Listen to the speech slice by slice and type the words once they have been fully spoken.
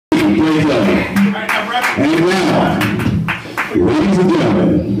Praise God. And now, ladies and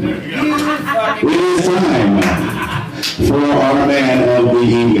gentlemen, it is time for our man of the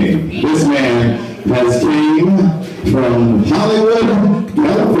evening. This man has came from Hollywood,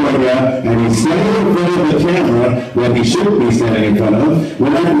 California, and he's standing in front of the camera that he shouldn't be standing in front of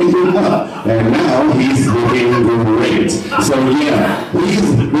when I'm picking up. And now he's looking great. So yeah,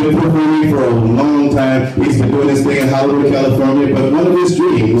 he's been performing for a long time. He's been doing this thing in Hollywood, California, but one of his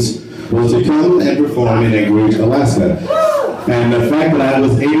dreams was to come and perform in Anchorage, Alaska. And the fact that I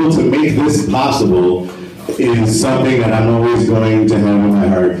was able to make this possible is something that I'm always going to have in my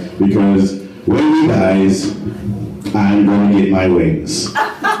heart, because when he dies, I'm going to get my wings. So,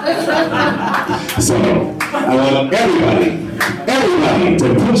 I want everybody to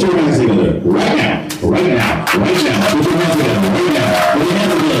put your hands together right now. Put your hands together right now. Put your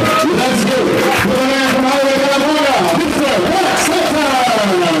hands together. Let's do it. Put a man from Hollywood, California, Mr. Selzer.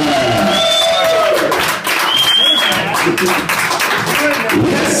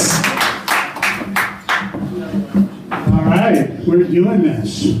 Yes. All right, we're doing this.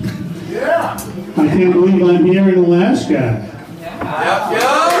 Yeah. I can't believe I'm here in Alaska.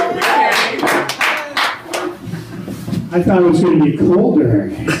 I thought it was going to be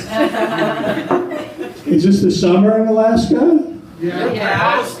colder. Is this the summer in Alaska?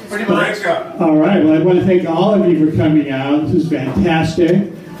 Yeah. Pretty much. All right, well, I want to thank all of you for coming out. This is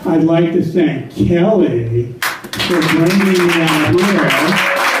fantastic. I'd like to thank Kelly for bringing me out here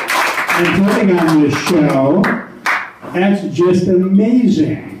and putting on this show. That's just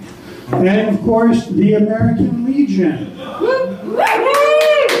amazing. And of course, the American Legion.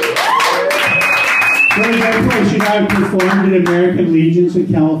 Very good place. You know, I've performed at American Legions in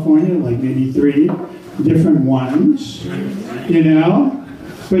California, like maybe 3 different ones, you know.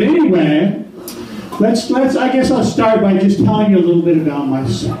 But anyway, I guess I'll start by just telling you a little bit about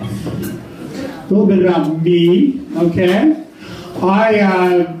myself. A little bit about me, okay?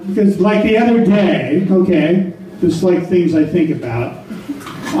 Because like the other day, okay, just like things I think about,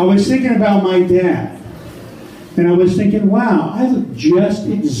 I was thinking about my dad. And I was thinking, wow, I look just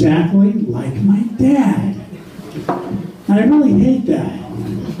exactly like my dad. And I really hate that.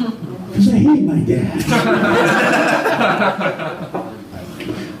 Because I hate my dad.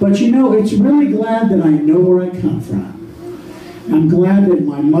 But you know, it's really glad that I know where I come from. I'm glad that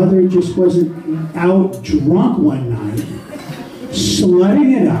my mother just wasn't out drunk one night,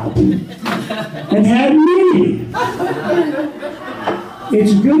 slutting it up, and had me.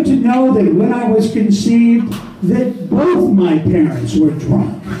 It's good to know that when I was conceived, that both my parents were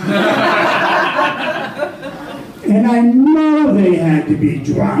drunk. And I know they had to be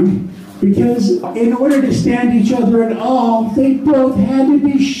drunk, because in order to stand each other at all, they both had to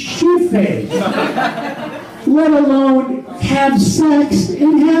be shit-faced. Let alone have sex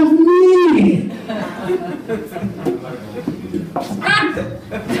and have me.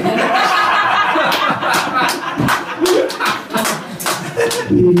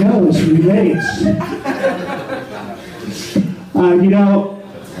 He knows, he relates. You know,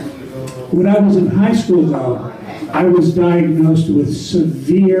 when I was in high school, though, I was diagnosed with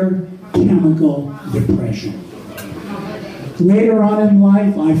severe chemical depression. Later on in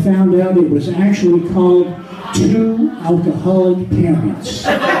life, I found out it was actually called 2 alcoholic parents.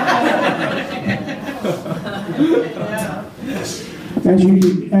 As you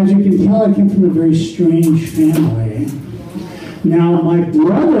can tell, I come from a very strange family. Now, my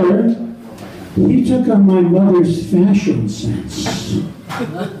brother, he took on my mother's fashion sense.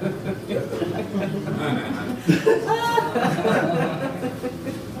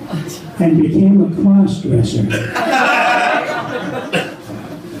 And became a cross-dresser.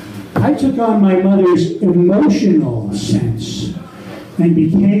 I took on my mother's emotional sense and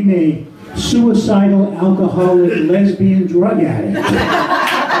became a suicidal, alcoholic, lesbian drug addict.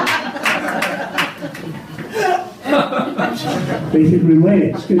 They can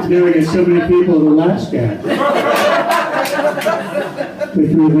relate. It's good to know I get so many people in Alaska that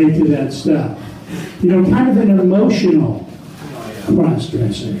can relate to that stuff. You know, kind of an emotional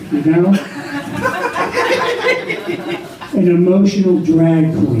cross-dresser, you know? An emotional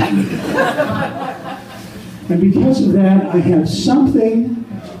drag queen. And because of that, I have something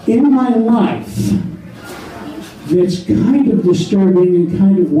in my life that's kind of disturbing and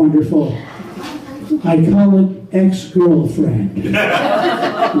kind of wonderful. I call it ex-girlfriend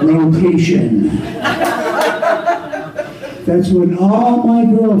rotation. That's when all my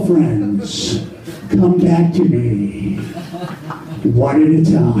girlfriends come back to me, one at a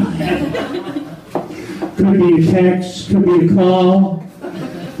time. Could be a text, could be a call.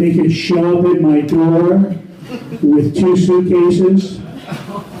 They could show up at my door with 2 suitcases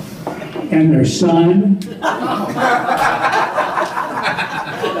and their son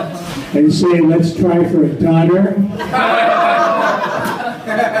and say, let's try for a daughter.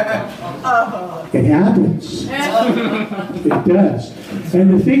 It happens. It does.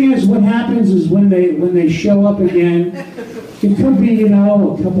 And the thing is, what happens is when they show up again, it could be, you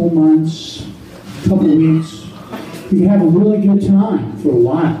know, a couple months, a couple weeks. You have a really good time for a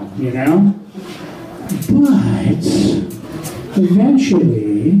while, you know? But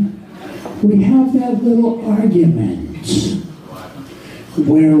eventually, we have that little argument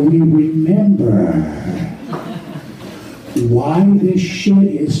where we remember why this shit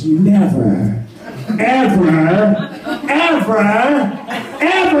is never, ever, ever,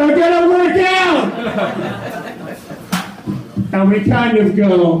 ever gonna work out. And we kind of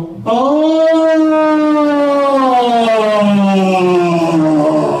go, oh,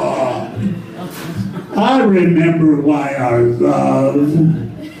 I remember why our love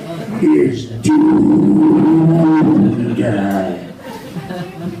is doomed.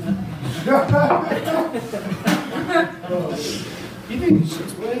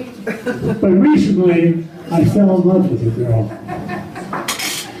 But recently, I fell in love with a girl.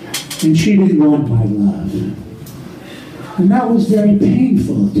 And she didn't want my love. And that was very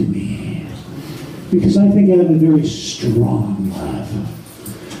painful to me. Because I think I have a very strong love.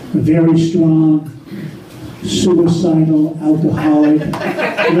 A very strong, suicidal, alcoholic,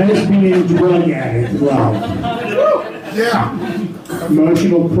 lesbian, drug addict love. Yeah.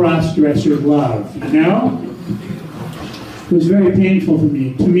 Emotional cross-dresser love, you know? It was very painful to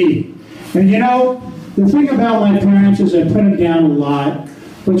me. And you know, the thing about my parents is I put them down a lot.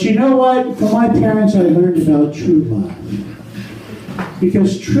 But you know what? From my parents, I learned about true love.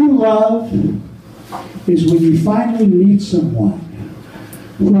 Because true love is when you finally meet someone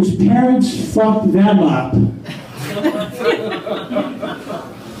whose parents fucked them up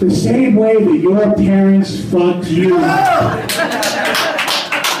the same way that your parents fucked you up.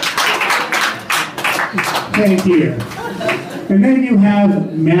 Thank you. And then you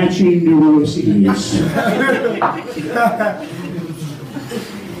have matching neuroses.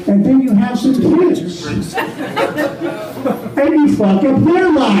 And then you have some kids. And you fuck up their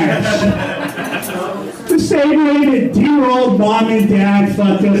lives. The same way that dear old mom and dad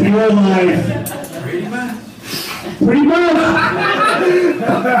fucked up your life. Pretty much.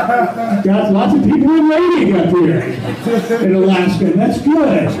 Got lots of people in waiting up here in Alaska. That's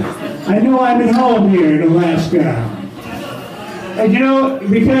good. I know I'm at home here in Alaska. And you know,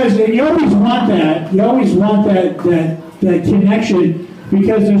 because you always want that. You always want that connection.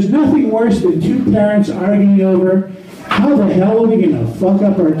 Because there's nothing worse than two parents arguing over how the hell are we going to fuck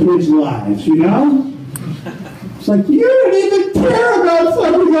up our kids' lives, you know? It's like, you don't even care about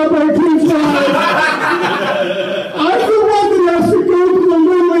fucking up our kids' lives. I'm the one that has to go to the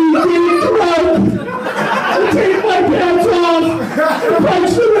Little League game club and take my pants off and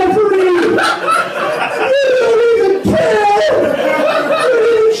punch the referee. You don't even care. You don't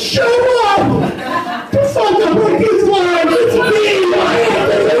even show up to fuck up our kids' lives. It's me.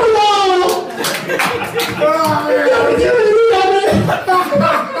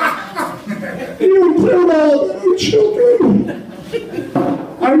 You kill all your children.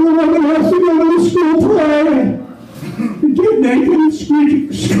 I'm the one that has to go to the school play and get naked and skate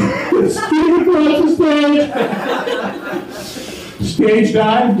across the stage. Stage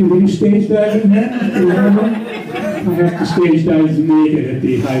dive? Do we do stage diving then? Do you remember? I have to stage dive naked at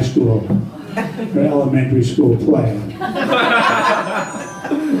the high school or elementary school play.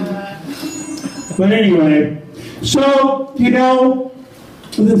 But anyway, so, you know,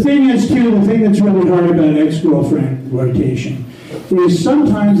 the thing is, too, the thing that's really hard about ex-girlfriend rotation is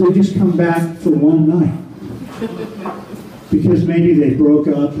sometimes they just come back for one night. Because maybe they broke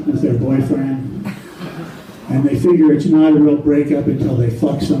up with their boyfriend, and they figure it's not a real breakup until they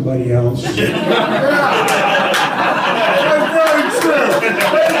fuck somebody else. That's very true.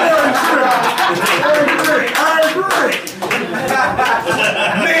 I agree.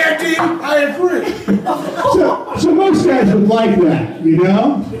 Mandy, I agree. So most guys would like that, you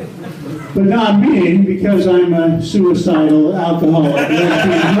know? But not me, because I'm a suicidal, alcoholic,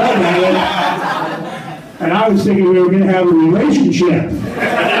 lesbian drug addict, and I was thinking we were going to have a relationship.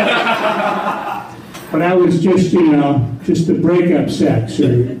 But I was just, you know, just the breakup sex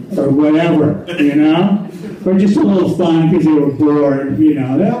or whatever, you know? Or just a little fun because they were bored, you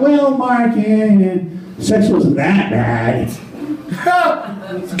know. Well, Mark, sex wasn't that bad. So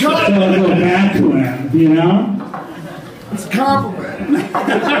I'll go back to him, you know? It's a compliment.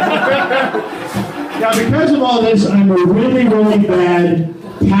 Now, because of all this, I'm a really, really bad,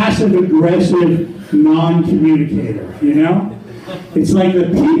 passive-aggressive non-communicator, you know? It's like the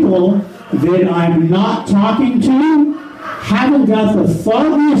people that I'm not talking to haven't got the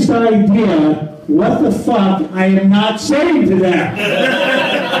foggiest idea what the fuck I am not saying to them.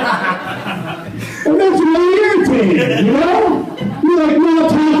 And that's really irritating, you know? You're like not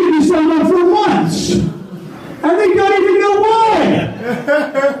talking to someone for months. And they don't even know why.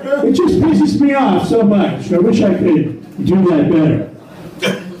 It just pisses me off so much. I wish I could do that better.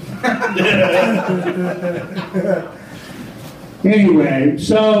 Anyway,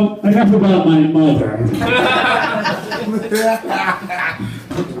 so enough about my mother.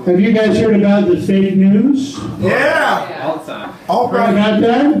 Have you guys heard about the fake news? Yeah. All the time. All Heard right. about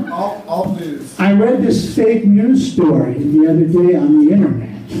that? All news. I read this fake news story the other day on the internet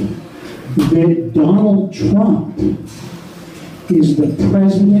that Donald Trump is the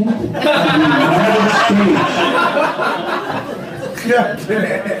president of the United States.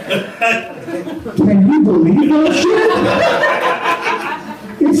 Can you believe that shit?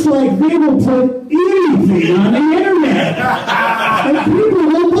 It's like they will put anything on the internet, and people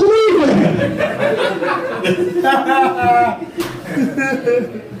will believe it.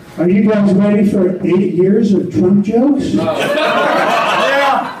 Are you guys ready for 8 years of Trump jokes? Yeah!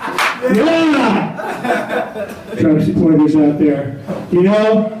 Trump supporters out there. You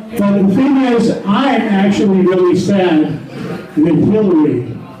know, but the thing is, I'm actually really sad that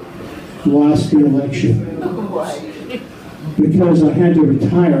Hillary lost the election. Because I had to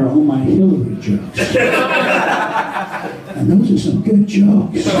retire all my Hillary jokes. And those are some good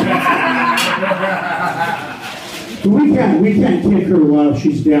jokes. But we can't kick her while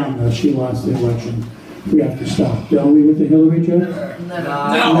she's down, though. She lost the election. We have to stop, don't we, with the Hillary joke? No.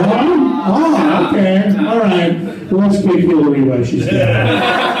 Oh, okay. All right. Well, let's kick Hillary while she's down.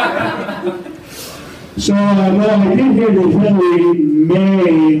 So, well, I did hear that Hillary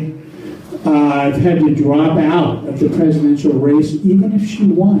may have had to drop out of the presidential race, even if she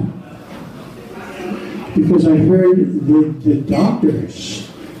won. Because I heard that the doctors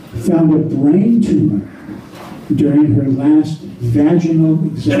found a brain tumor during her last vaginal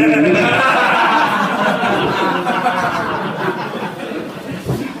examination.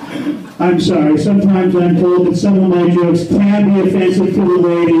 I'm sorry, sometimes I'm told that some of my jokes can be offensive to the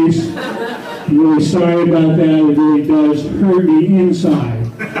ladies. I'm really sorry about that. It really does hurt me inside.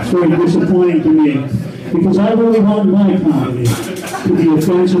 It's very disappointing to me because I really want my comedy to be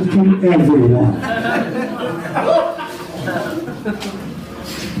offensive to everyone.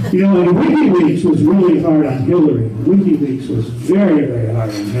 You know, and WikiLeaks was really hard on Hillary. WikiLeaks was very, very hard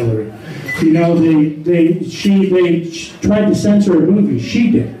on Hillary. You know, they tried to censor a movie.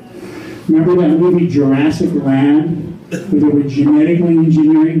 She did. Remember that movie Jurassic Land, where they were genetically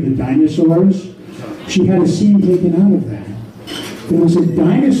engineering the dinosaurs? She had a scene taken out of that. There was a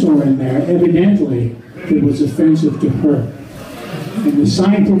dinosaur in there, evidently, that was offensive to her. And the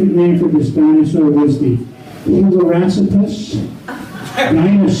scientific name for this dinosaur was the Hilaracipus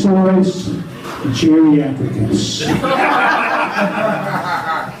Dinosaurus geriatricus.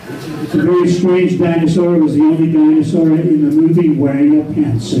 It's a very strange dinosaur. It was the only dinosaur in the movie wearing a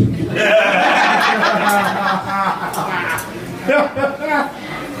pantsuit.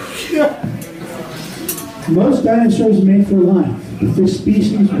 Most dinosaurs mate for life. If this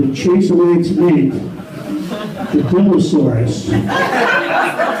species would chase away its mate, the Dillosaurus,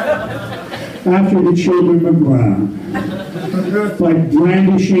 after the children were grown, by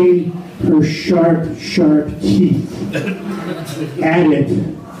brandishing her sharp, sharp teeth,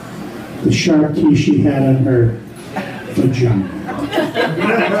 added the sharp teeth she had on her vagina.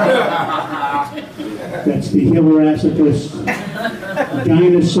 That's the Hilaracipus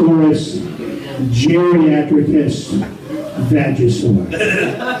Dinosaurus geriatricus vagisaurus.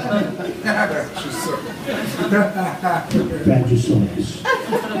 Vagisaurus.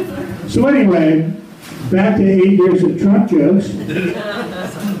 So anyway, back to 8 years of Trump jokes.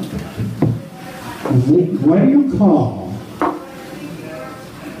 What do you call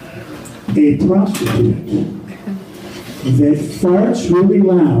a prostitute that farts really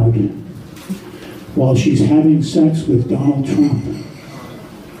loud while she's having sex with Donald Trump?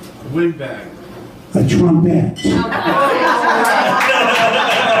 Windbag. A trumpet.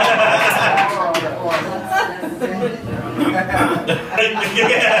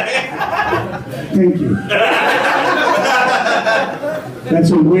 Thank you. That's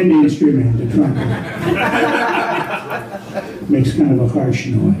a wind instrument, the trumpet. Makes kind of a harsh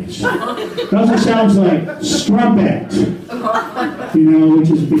noise. It also sounds like strumpet, you know, which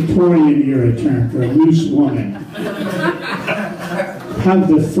is a Victorian era term for a loose woman. Have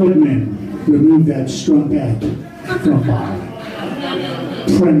the footman remove that strumpet from my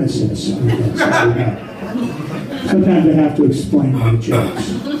premises. Sometimes I have to explain my jokes,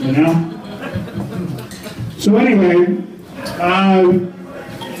 you know? So anyway,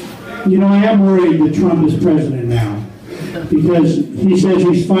 you know, I am worried that Trump is president now, because he says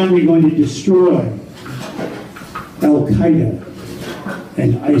he's finally going to destroy Al-Qaeda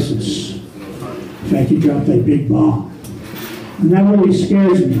and ISIS. In fact, he dropped that big bomb. And that really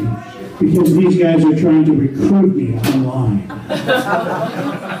scares me, because these guys are trying to recruit me online.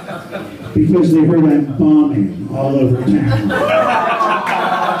 Because they heard I'm bombing all over town.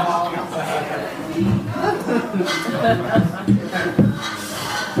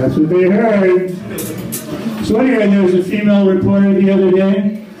 That's what they heard. So anyway, there was a female reporter the other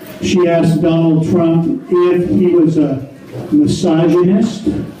day. She asked Donald Trump if he was a misogynist.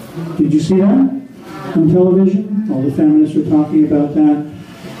 Did you see that on television? All the feminists were talking about that.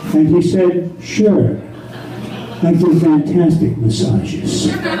 And he said, sure, I do fantastic massages.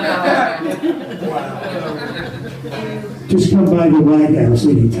 Just come by the White House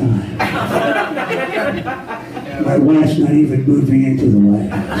anytime. My wife's not even moving into the White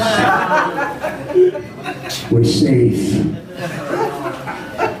House. We're safe.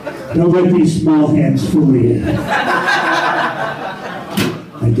 Don't let these small hands fool you.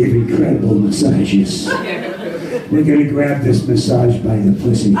 I give incredible massages. We're going to grab this massage by the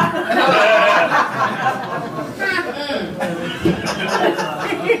pussy.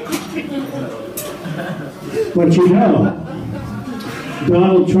 But you know,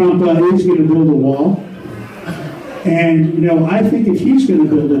 Donald Trump is going to build a wall. And, you know, I think if he's going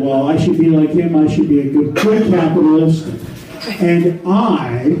to build a wall, I should be like him. I should be a good capitalist. And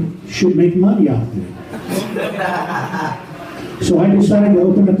I should make money off of it. So I decided to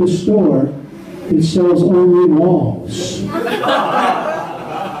open up a store that sells only walls.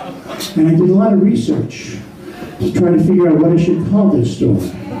 And I did a lot of research to try to figure out what I should call this store.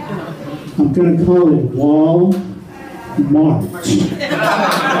 I'm going to call it Wall Mart,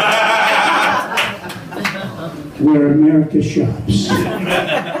 where America shops.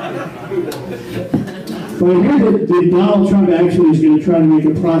 But I hear that Donald Trump actually is going to try to make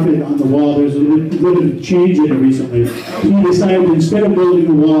a profit on the wall. There's a little bit of change in it recently. He decided instead of building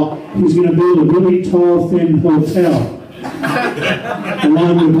a wall, he's going to build a really tall, thin hotel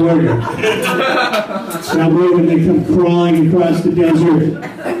along the border. That way when they come crawling across the desert,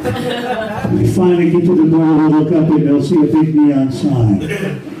 they finally get to the border, they'll look up and they'll see a big neon sign.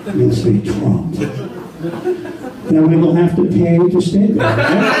 They'll say Trump. That way they'll have to pay to stay there,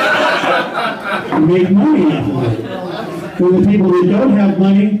 right? And make money off of it. For the people that don't have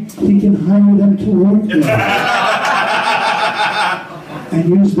money, he can hire them to work there. And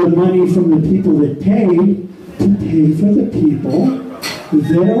use the money from the people that paid to pay for the people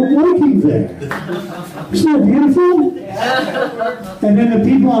that are working there. Isn't that beautiful? And then the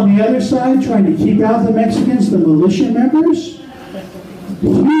people on the other side trying to keep out the Mexicans, the militia members, he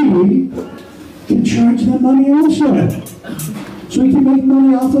can charge them money also. So he can make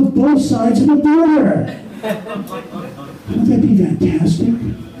money off of both sides of the border. Wouldn't that be fantastic?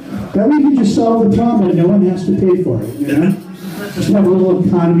 That way we can just solve the problem and no one has to pay for it, you know? Just have a little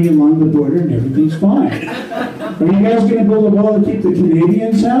economy along the border and everything's fine. Are you guys going to build a wall to keep the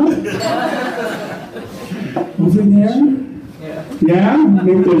Canadians out? Over there? Yeah?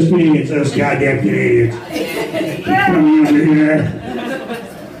 Maybe those Canadians, those goddamn Canadians. Coming over here,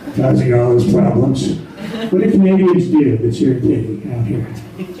 causing all those problems. What do Canadians do that's irritating out here?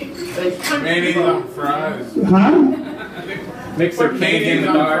 Mayonnaise on fries. Huh? Mix their Canadian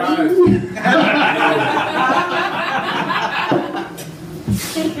on fries.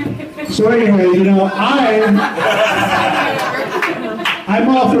 So anyway, you know, I'm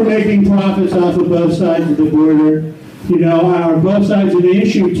all for making profits off of both sides of the border, you know, or both sides of the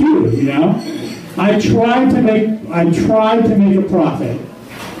issue too, you know. I tried to make a profit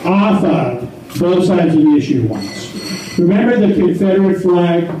off of both sides of the issue once. Remember the Confederate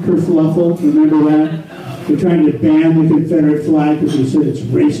flag kerfluffle? Remember that? They're trying to ban the Confederate flag because they said it's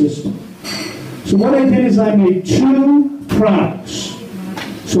racist. So what I did is I made 2 products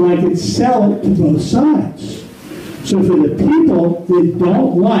so I could sell it to both sides. So for the people that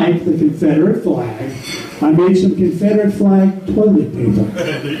don't like the Confederate flag, I made some Confederate flag toilet paper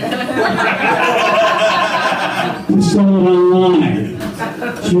and sell it online.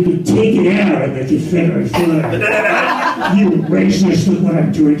 So you can take it out of the Confederate flag. You racist, look what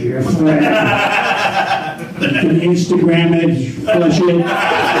I'm doing to your flag. You can Instagram it, flush it.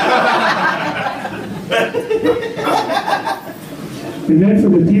 And then for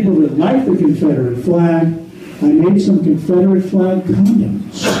the people that like the Confederate flag, I made some Confederate flag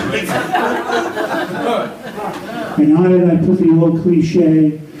condoms. And on it I put the old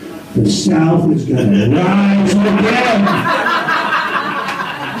cliche, the South is going to rise again.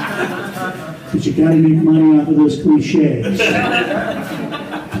 but you got to make money off of those cliches.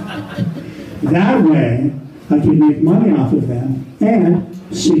 That way, I can make money off of them and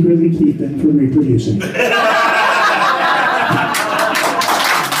secretly keep them from reproducing.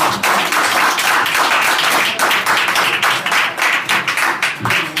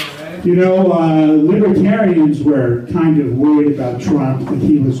 You know, libertarians were kind of worried about Trump, that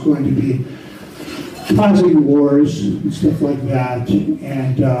he was going to be causing wars and stuff like that.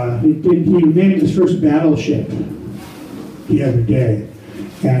 And he named his first battleship the other day.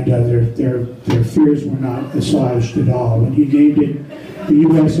 And their fears were not assuaged at all. And he named it the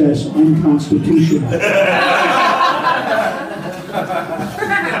USS Unconstitutional.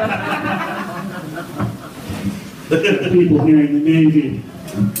 People here in the Navy.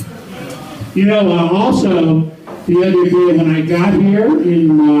 You know, also, the other day when I got here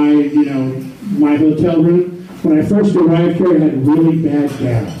in my hotel room, when I first arrived here, I had really bad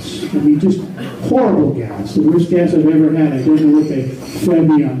gas. I mean, just horrible gas. The worst gas I've ever had. I don't know what they fed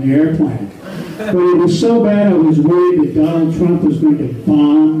me on the airplane. But it was so bad, I was worried that Donald Trump was going to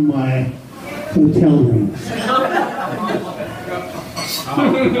bomb my hotel room.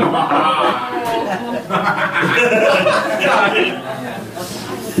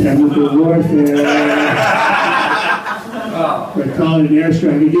 Chemical warfare. We're calling it an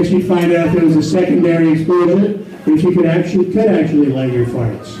airstrike. I guess you'd find out if there was a secondary explosion, if you could actually light your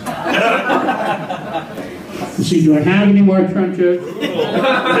farts. Let's see, do I have any more Trump jokes?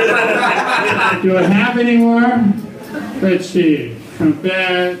 Do I have any more? Let's see.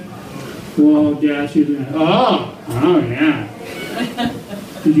 Trumpet, wall, gas, oh yeah.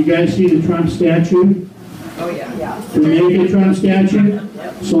 Did you guys see the Trump statue? Oh yeah. The naked Trump statue?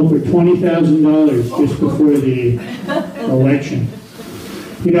 Sold for $20,000 just before the election.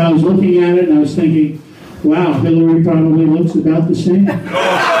 You know, I was looking at it and I was thinking, wow, Hillary probably looks about the same. But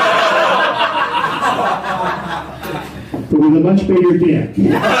with a much bigger dick.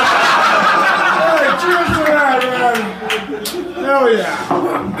 Hey, cheers to that, man. Hell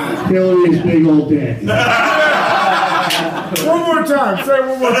yeah. Hillary's big old dick. One more time. Say it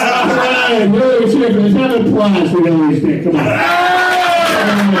one more time. Hey, Hillary's dick. Let's have applause for Hillary's dick. Come on.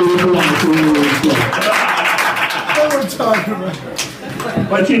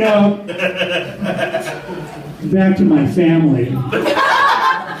 But you know, back to my family.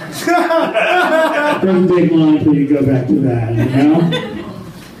 Doesn't take long until you go back to that, you know?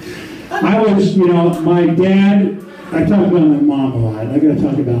 I was, you know, my dad, I talk about my mom a lot. I gotta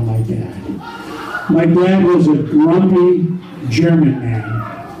talk about my dad. My dad was a grumpy German man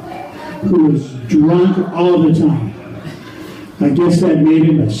who was drunk all the time. I guess that made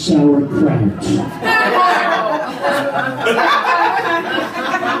him a sauerkraut.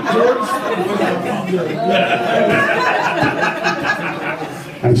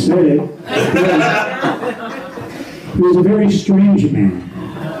 I said it. He was a very strange man.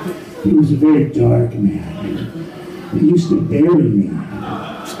 He was a very dark man. He used to bury me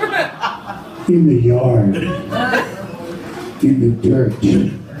in the yard, in the dirt.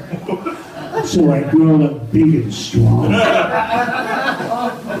 So I grew up big and strong.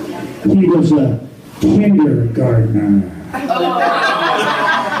 He was a kindergartner.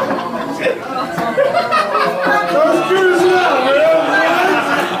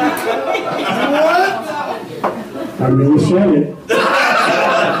 I really said it.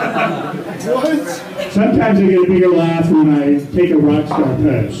 What? Sometimes I get a bigger laugh when I take a rock star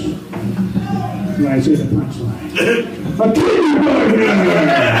pose. When I say the punchline.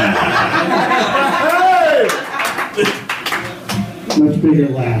 A much bigger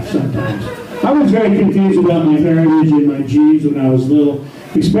laugh sometimes. I was very confused about my heritage and my genes when I was little,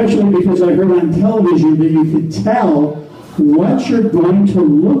 especially because I heard on television that you could tell what you're going to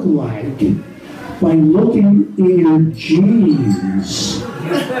look like by looking in your genes.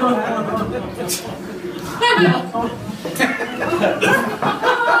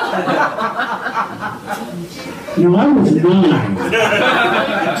 Now, I was 9.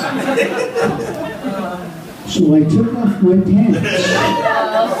 So I took off my pants.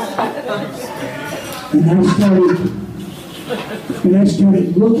 And I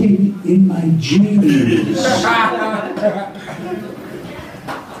started looking in my jeans.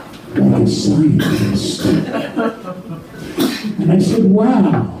 Like a scientist. And I said,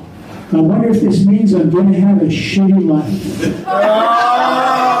 wow, I wonder if this means I'm going to have a shitty life.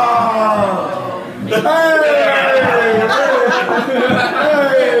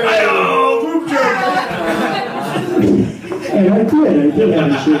 And I did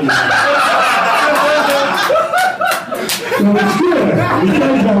have a shitty life. So it's good. You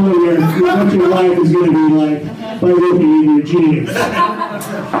can't tell what your life is going to be like by looking in your jeans.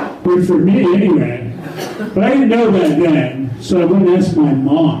 But for me, anyway. But I didn't know that then, so I went and asked my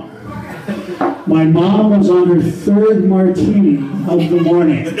mom. My mom was on her third martini of the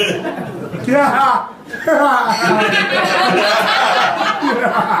morning. Yeah.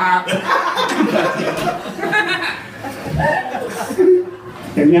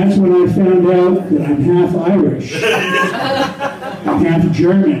 And that's when I found out that I'm half Irish, and half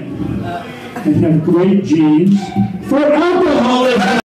German, and have great genes for alcoholism.